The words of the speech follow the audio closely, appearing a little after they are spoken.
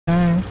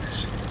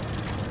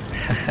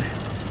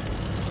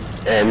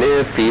And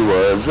if he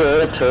was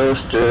a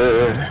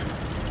toaster.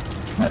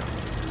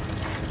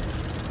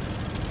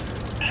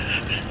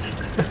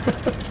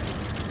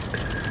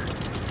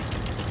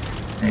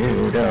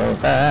 You don't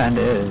find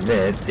it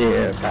at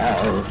your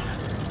house.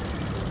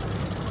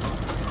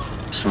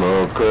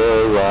 Smoke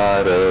a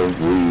lot of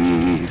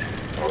weed.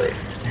 Wait.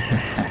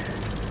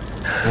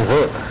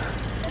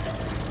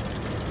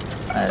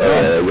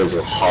 Yeah, it was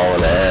a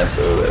hauling ass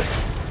over there.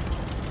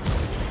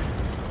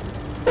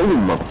 Oh,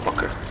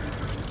 motherfucker.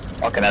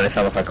 Fucking hell, he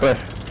fell off a cliff.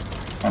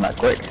 On that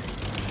quick.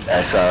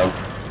 I saw him.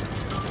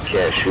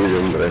 Can't shoot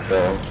him, but I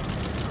saw him.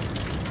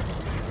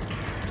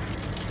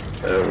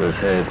 Right over his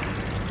head.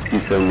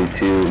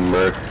 T72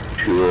 Merc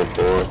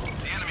 204.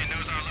 The enemy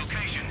knows our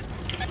location.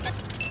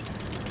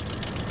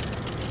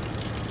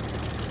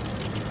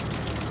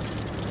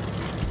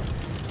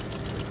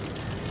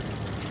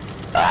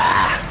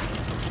 Ah!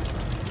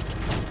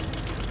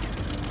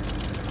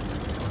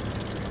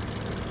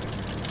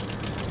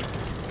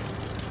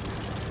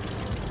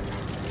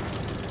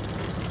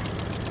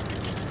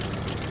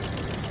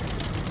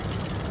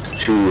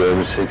 Two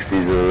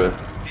M60s over there.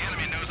 The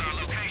enemy knows our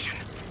location.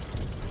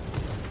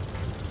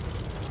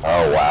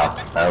 Oh wow,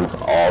 that was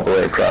all the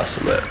way across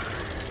the map.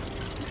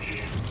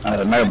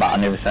 There's a mobile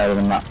on the other side of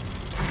the map.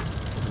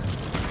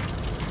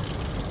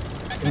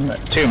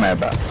 Two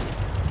mobiles.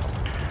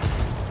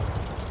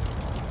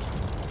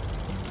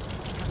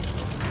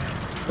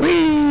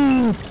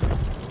 Whee!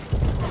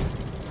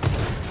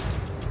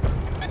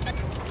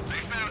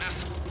 They found us.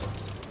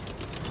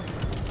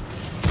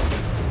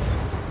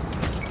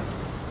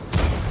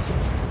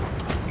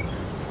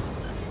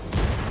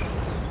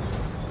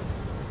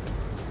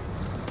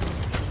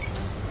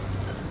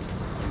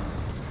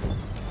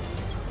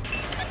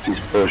 He's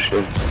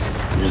pushing.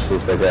 He just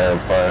looks like a guy on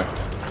fire.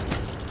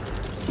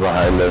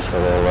 Behind us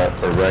on the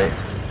left or right.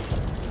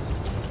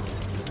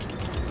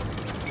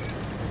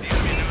 The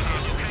enemy knows our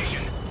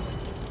location.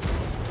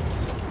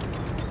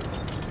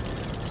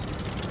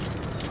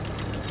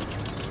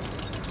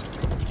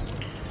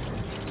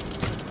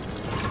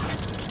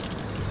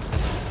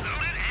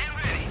 Loaded and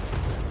ready.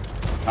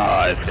 Oh,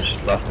 I just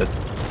lost it.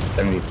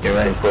 72 I'm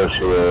right?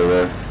 pushing over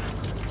there.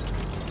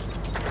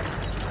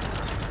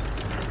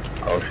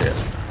 Oh shit.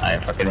 I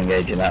ain't fucking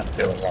engaging that.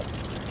 2 on 1.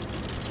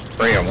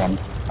 3 on 1.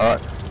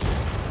 Alright.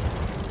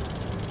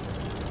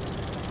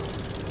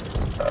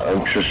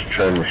 I'm just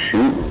trying to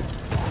shoot.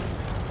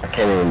 I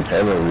can't even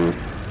tell you.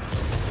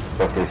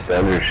 Fucking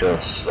standard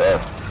shells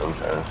suck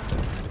sometimes.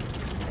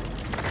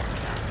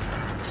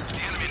 The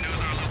enemy knows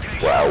our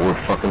location. Wow, we're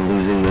fucking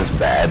losing this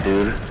bad,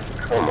 dude.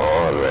 Come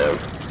on, man.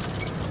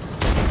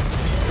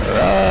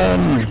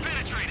 Run!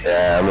 Penetrated.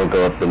 Yeah, I'm gonna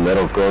go up the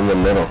middle. Go in the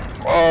middle.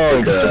 Oh,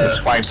 he just took a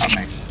swipe at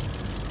me.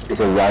 Take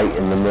a right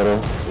in the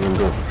middle and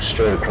go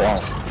straight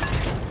across.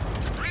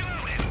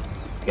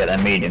 Reloaded. Get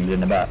them mediums in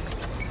the back.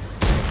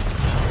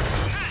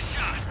 Nice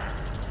shot.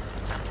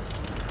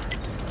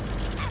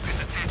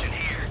 Focus attention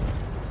here.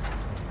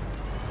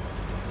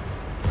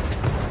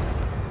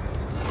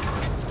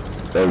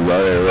 They're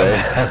running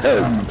right.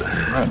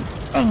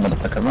 Run,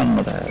 motherfucker, run,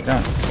 motherfucker.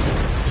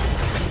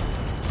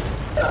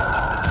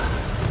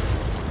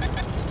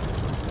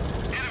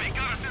 Enemy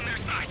got us in their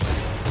sights.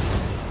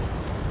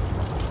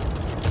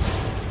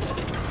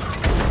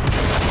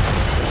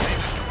 They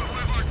destroyed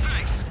one of our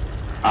tanks.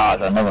 Ah,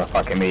 there's another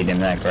fucking medium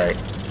there, great.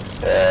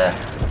 Yeah.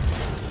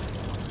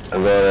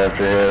 I'm going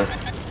after him.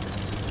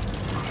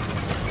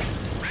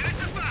 Ready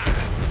to fire.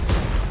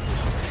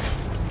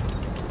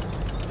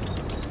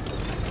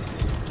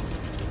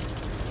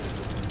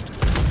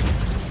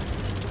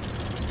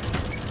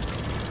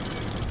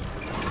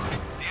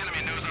 The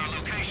enemy knows our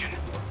location.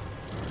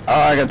 Oh,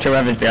 I got 2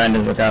 heavies behind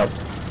us, look out.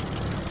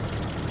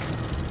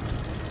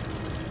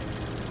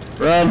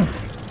 Run!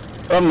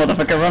 Run,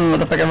 motherfucker, run,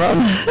 motherfucker, run!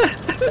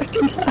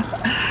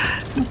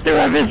 There's 2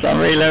 heavies, I'm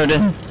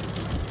reloading.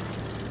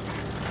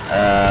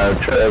 I'm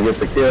trying to get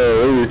the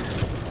kill.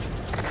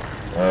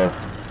 The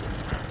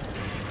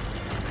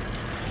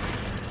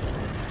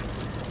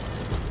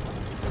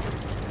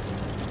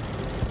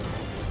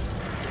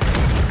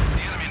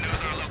enemy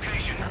knows our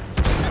location.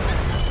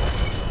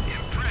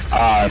 Impressive.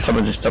 Ah,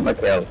 someone just took my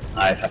kill.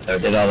 Nice, after I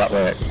did all that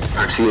work.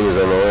 Our team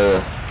is on the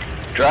way.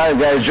 Drive,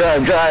 guys,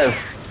 drive, drive!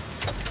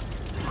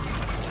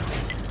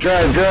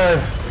 Drive,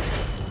 drive!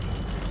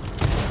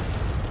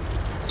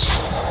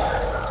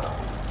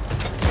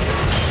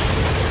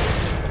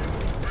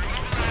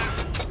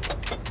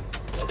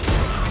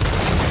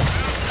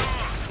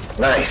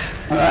 Nice.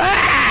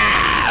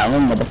 Ah,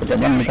 run, motherfucker,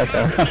 run,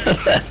 motherfucker.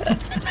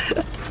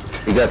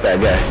 You got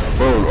that guy.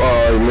 Boom.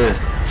 Oh, you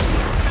missed.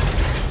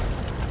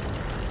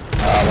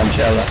 Ah, 1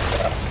 shell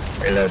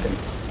left. Reloading.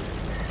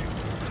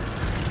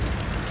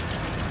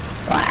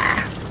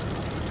 Ah.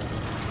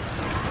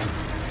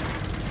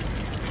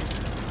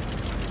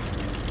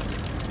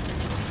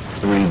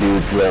 3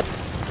 dudes left.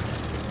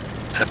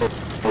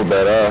 Pulled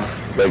that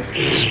off. Like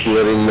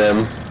splitting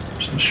them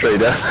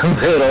straight down the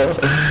middle.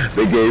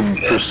 They gave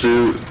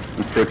pursuit.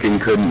 Frickin'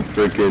 couldn't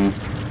frickin'.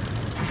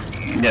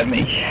 Get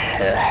me.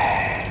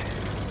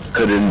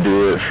 couldn't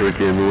do it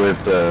freaking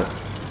with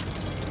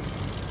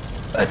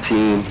a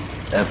team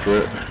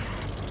effort.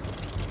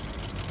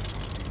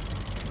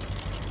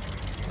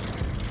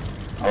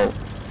 Oh.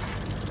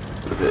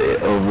 They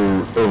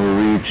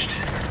overreached.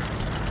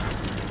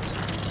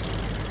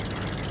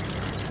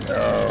 No.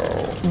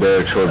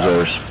 They're towards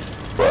our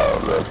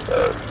spot. Not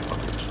that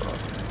fucking spot.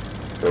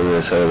 On the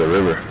other side of the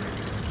river.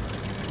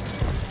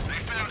 They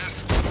found us.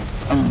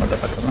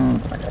 Motherfucker,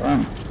 run.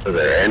 To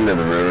the end of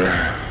the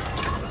river.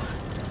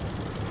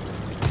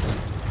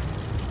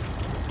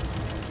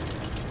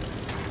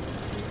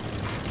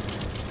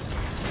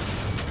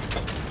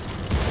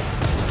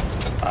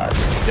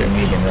 They're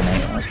medium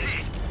grenade.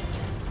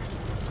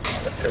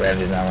 They're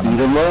ready now. Beat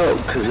them up,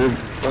 cause they're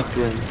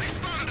fucking...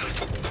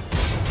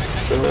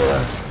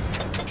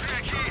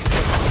 Track here.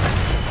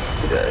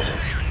 He died.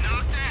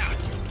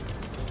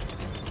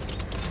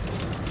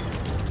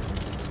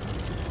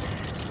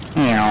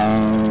 They are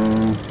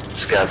knocked out.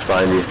 Scouts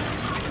find you. Load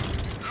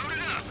it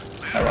up.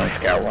 I want to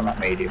scout one, not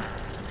medium.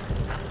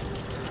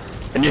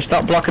 Can you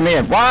stop blocking me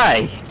in?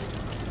 Why?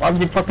 Why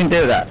would you fucking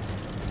do that?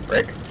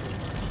 Rick.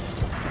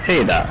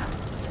 See that?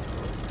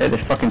 There's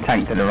this fucking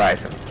tank to the right,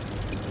 so...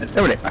 Let's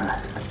do it, man.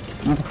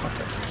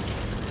 Motherfucker.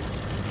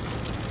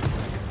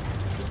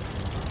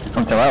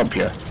 Come to help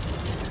you.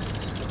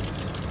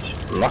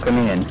 Just locking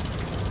me in. They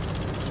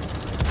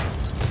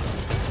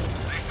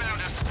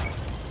found us.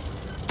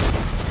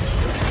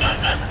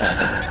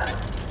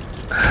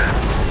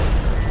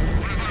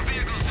 One of our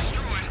vehicles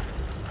destroyed.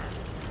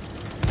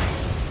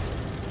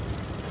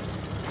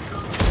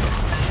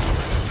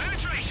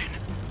 Penetration.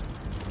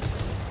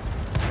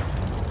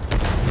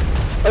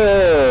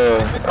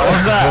 What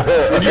was that?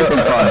 Where'd you come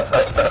from?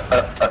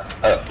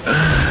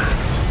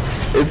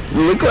 It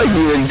looked like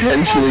you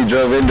intentionally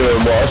drove into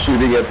him while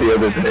shooting at the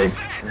other thing.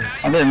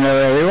 I didn't know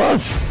where he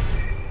was.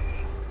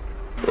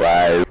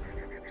 Right.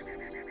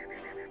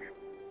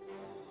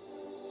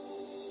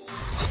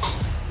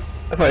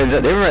 I thought he was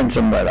at the other end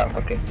somewhere, that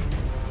fucking...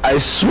 I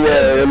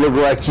swear, it looked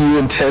like you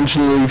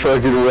intentionally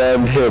fucking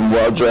rammed him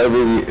while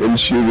driving and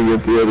shooting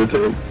at the other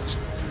thing.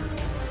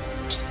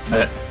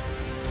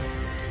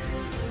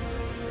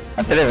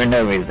 I didn't even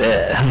know he was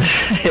there.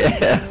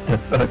 Yeah,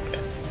 fuck.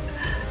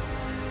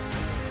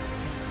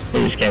 He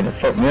just came to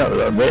fuck me up,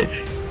 little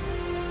bitch.